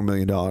 $44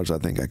 million. I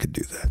think I could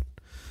do that.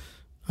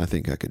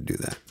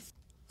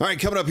 All right,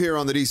 coming up here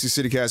on the DC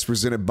CityCast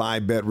presented by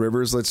Bet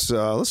Rivers, let's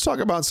talk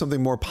about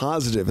something more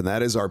positive, and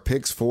that is our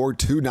picks for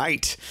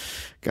tonight.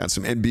 Got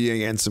some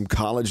NBA and some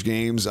college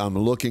games I'm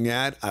looking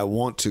at. I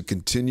want to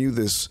continue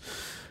this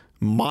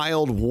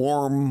mild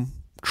warm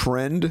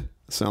trend.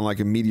 Sound like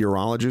a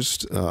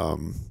meteorologist.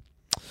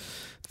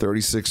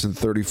 36 and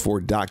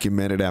 34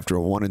 documented after a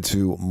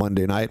 1-2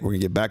 Monday night. We're going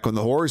to get back on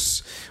the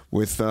horse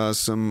with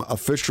some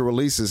official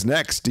releases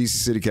next.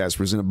 DC CityCast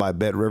presented by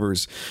Bet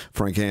Rivers.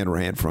 Frank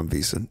Hanrahan from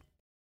VSiN.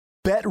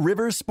 Bet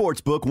Rivers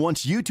Sportsbook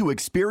wants you to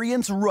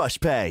experience Rush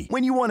Pay.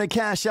 When you want to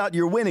cash out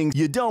your winnings,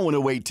 you don't want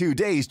to wait 2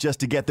 days just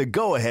to get the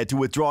go-ahead to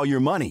withdraw your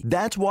money.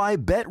 That's why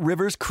Bet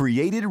Rivers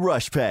created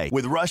Rush Pay.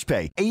 With Rush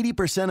Pay,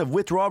 80% of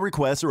withdrawal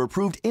requests are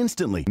approved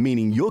instantly,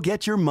 meaning you'll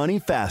get your money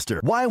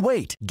faster. Why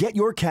wait? Get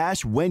your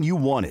cash when you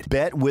want it.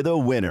 Bet with a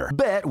winner.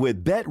 Bet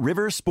with Bet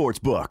Rivers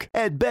Sportsbook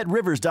at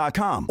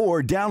BetRivers.com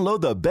or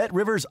download the Bet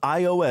Rivers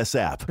iOS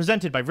app.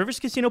 Presented by Rivers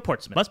Casino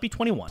Portsmouth. Must be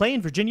 21. Play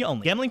in Virginia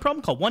only. Gambling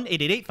problem? Call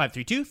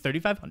 1-888-532-3500.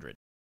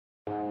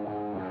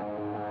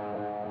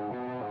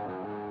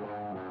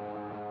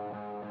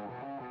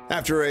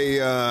 After a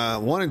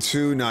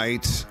 1-2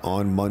 night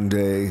on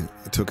Monday,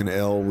 I took an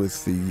L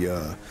with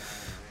the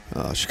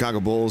Chicago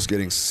Bulls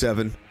getting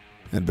 7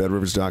 at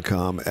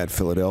BetRivers.com at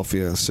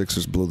Philadelphia.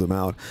 Sixers blew them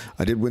out.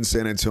 I did win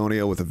San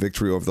Antonio with a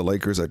victory over the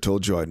Lakers. I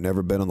told you I'd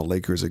never bet on the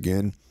Lakers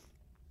again.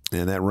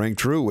 And that rang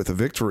true with a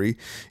victory,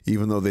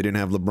 even though they didn't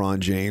have LeBron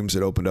James.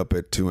 It opened up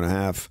at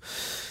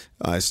 2.5.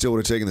 I still would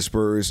have taken the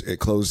Spurs.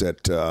 It closed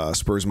at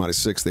Spurs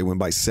 -6. They win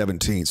by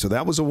 17. So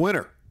that was a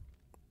winner.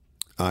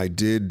 I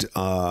did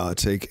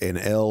take an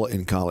L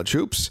in college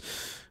hoops,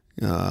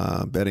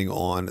 betting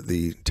on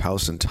the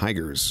Towson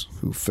Tigers,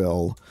 who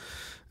fell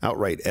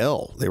outright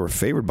L. They were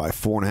favored by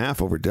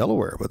 4.5 over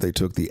Delaware, but they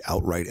took the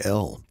outright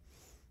L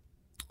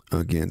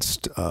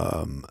against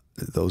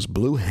those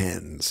Blue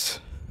Hens.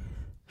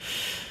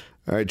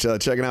 All right,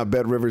 checking out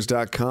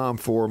BetRivers.com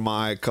for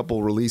my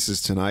couple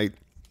releases tonight.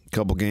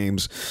 Couple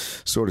games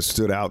sort of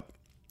stood out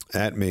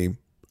at me,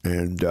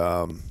 and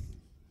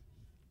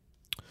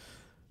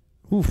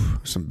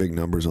some big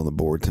numbers on the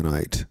board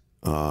tonight.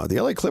 The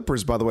LA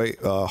Clippers, by the way,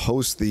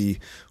 host the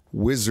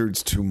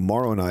Wizards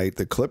tomorrow night.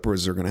 The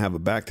Clippers are going to have a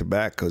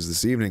back-to-back because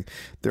this evening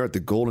they're at the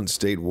Golden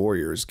State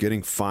Warriors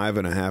getting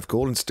 5.5.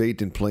 Golden State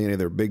didn't play any of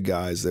their big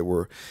guys that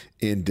were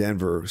in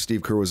Denver.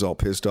 Steve Kerr was all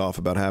pissed off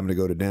about having to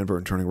go to Denver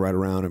and turning right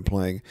around and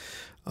playing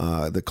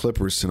the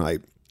Clippers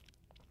tonight.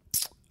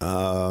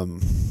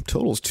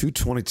 Total's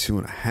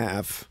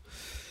 222.5.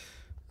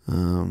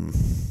 I'm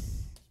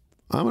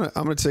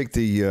gonna take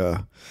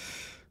the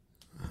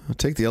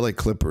LA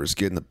Clippers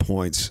getting the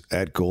points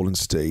at Golden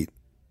State,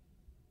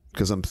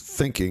 because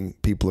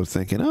people are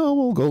thinking, oh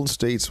well, Golden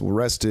State's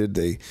rested.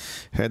 They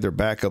had their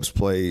backups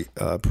play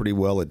pretty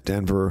well at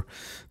Denver.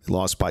 They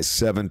lost by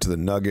 7 to the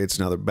Nuggets.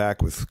 Now they're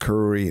back with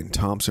Curry and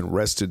Thompson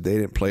rested. They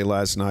didn't play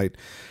last night,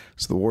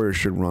 so the Warriors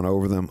should run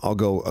over them. I'll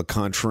go a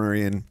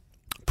contrarian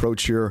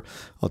approach here.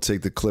 I'll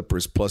take the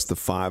Clippers plus the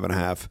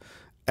 5.5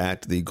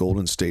 at the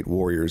Golden State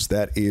Warriors.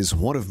 That is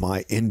one of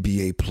my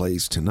NBA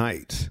plays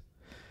tonight.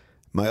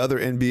 My other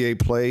NBA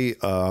play,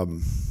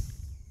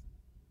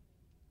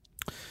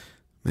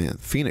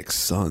 Phoenix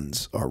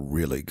Suns are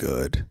really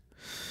good.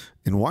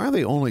 And why are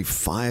they only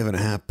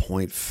 5.5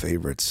 point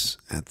favorites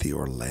at the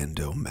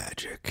Orlando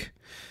Magic?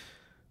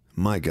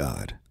 My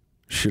God,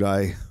 should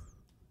I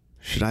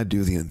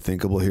do the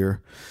unthinkable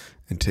here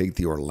and take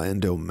the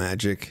Orlando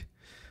Magic,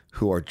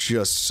 who are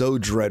just so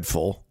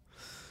dreadful?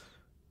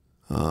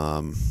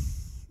 I'm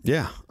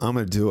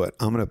gonna do it.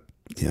 I'm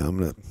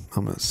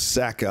gonna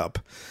sack up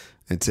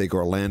and take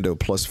Orlando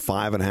plus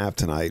 5.5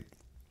 tonight,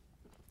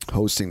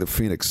 hosting the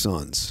Phoenix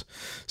Suns.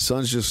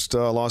 Suns just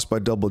lost by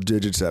double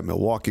digits at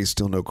Milwaukee.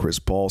 Still no Chris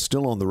Paul.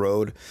 Still on the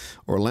road.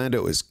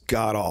 Orlando is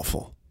god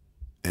awful,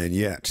 and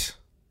yet,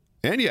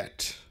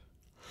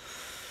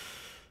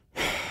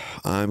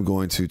 I'm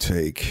going to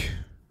take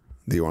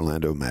the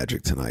Orlando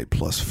Magic tonight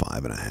plus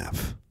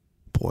 5.5.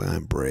 Boy,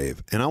 I'm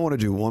brave. And I want to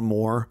do one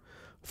more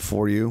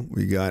for you.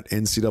 We got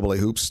NCAA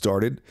hoops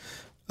started.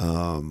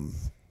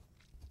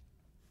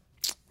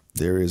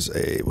 There is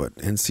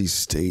NC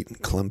State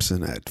and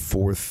Clemson at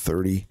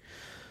 4:30.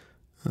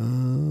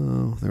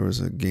 There was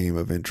a game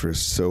of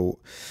interest. So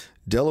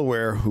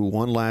Delaware, who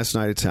won last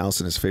night at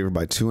Towson, is favored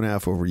by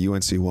 2.5 over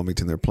UNC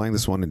Wilmington. They're playing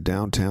this one in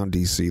downtown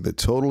D.C. The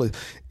total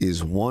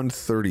is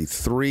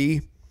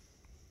 133.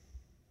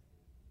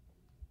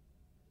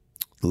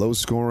 Low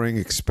scoring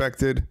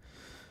expected.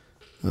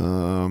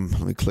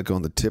 Let me click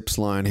on the tips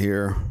line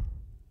here.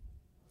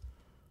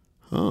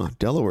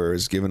 Delaware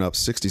has given up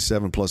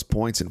 67 plus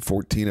points in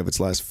 14 of its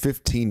last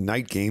 15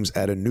 night games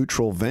at a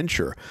neutral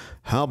venture.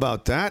 How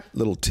about that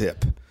little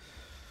tip?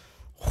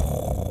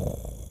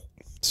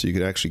 So you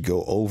could actually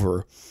go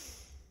over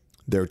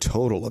their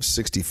total of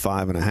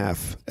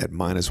 65.5 at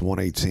minus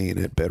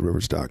 118 at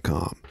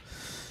BetRivers.com.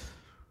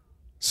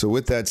 So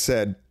with that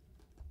said,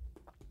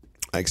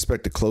 I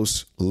expect a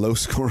close,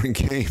 low-scoring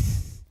game.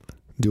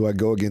 Do I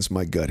go against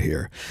my gut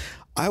here?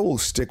 I will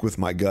stick with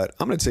my gut.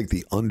 I'm going to take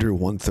the under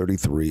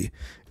 133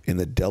 in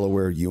the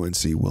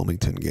Delaware-UNC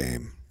Wilmington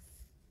game.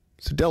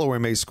 So Delaware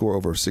may score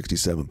over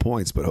 67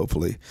 points, but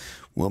hopefully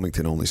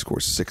Wilmington only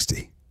scores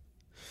 60.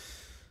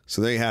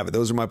 So there you have it.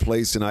 Those are my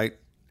plays tonight.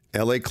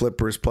 LA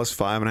Clippers plus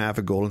 5.5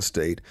 at Golden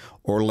State.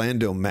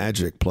 Orlando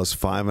Magic plus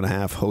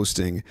 5.5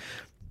 hosting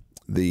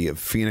the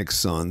Phoenix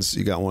Suns.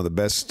 You got one of the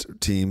best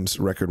teams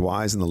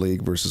record-wise in the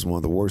league versus one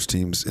of the worst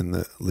teams in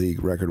the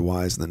league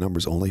record-wise, and the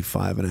number's only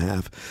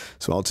 5.5.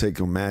 So I'll take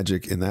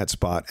Magic in that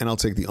spot, and I'll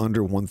take the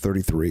under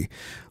 133,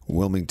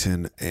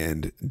 Wilmington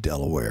and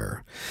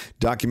Delaware.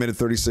 Documented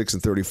 36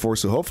 and 34.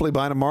 So hopefully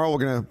by tomorrow we're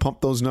going to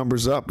pump those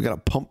numbers up. We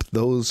got to pump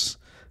those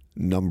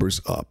numbers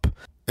up.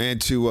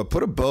 And to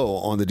put a bow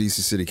on the DC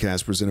City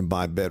Cast presented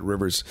by Bet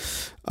Rivers,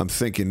 I'm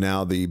thinking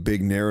now the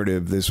big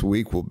narrative this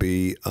week will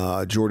be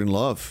Jordan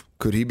Love.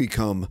 Could he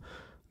become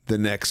the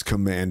next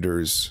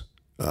Commanders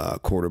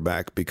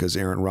quarterback? Because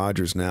Aaron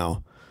Rodgers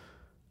now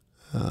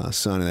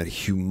signing that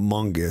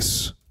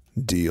humongous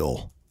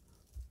deal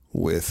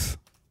with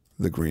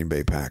the Green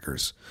Bay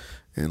Packers.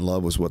 And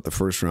Love was the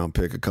first round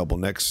pick a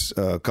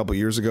couple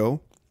years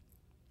ago.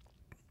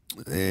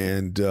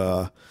 And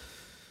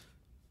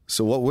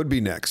so what would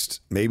be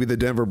next? Maybe the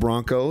Denver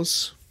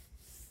Broncos.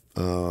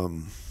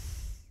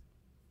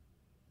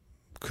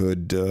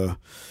 Could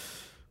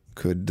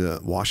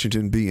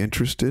Washington be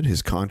interested?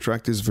 His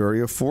contract is very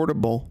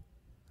affordable.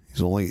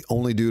 He's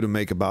only due to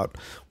make about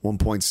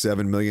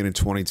 $1.7 million in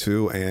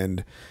 22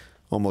 and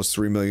almost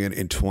 $3 million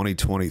in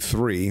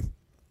 2023.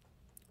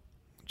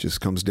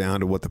 Just comes down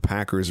to what the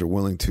Packers are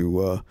willing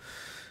to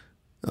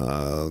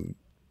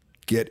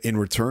get in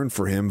return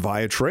for him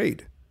via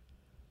trade.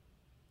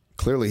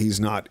 Clearly, he's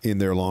not in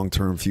their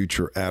long-term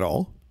future at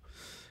all.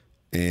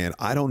 And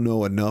I don't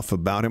know enough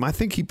about him. I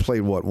think he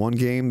played, one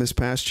game this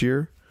past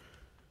year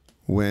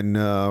when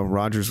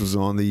Rodgers was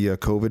on the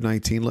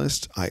COVID-19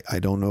 list. I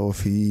don't know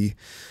if he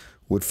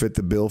would fit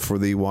the bill for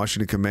the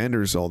Washington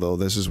Commanders, although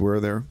this is where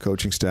their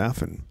coaching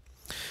staff and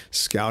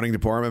scouting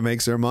department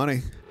makes their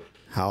money.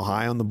 How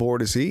high on the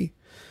board is he?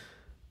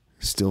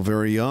 Still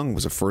very young.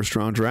 Was a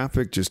first-round draft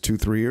pick just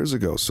 2-3 years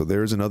ago. So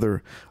there's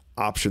another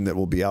option that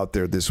will be out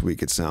there this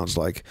week, it sounds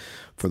like,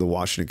 for the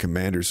Washington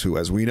Commanders, who,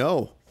 as we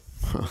know,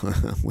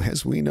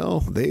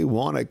 they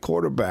want a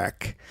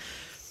quarterback.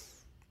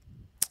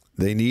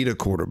 They need a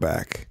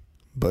quarterback.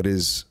 But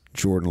is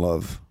Jordan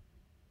Love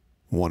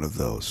one of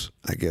those?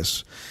 I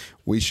guess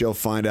we shall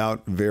find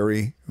out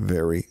very,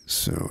 very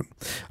soon.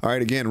 All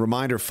right, again,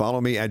 reminder, follow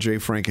me at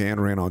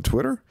JFrankHanrahan on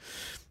Twitter,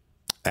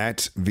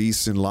 at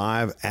VSiN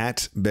Live,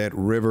 at Bet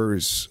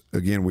Rivers.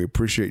 Again, we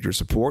appreciate your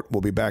support.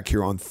 We'll be back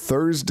here on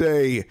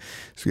Thursday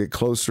as we get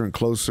closer and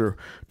closer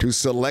to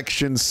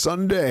Selection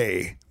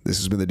Sunday. This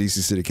has been the DC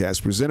City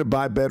Cast presented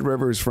by Bet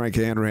Rivers. Frank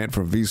Hanrahan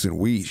from VSiN.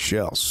 We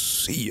shall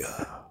see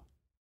ya.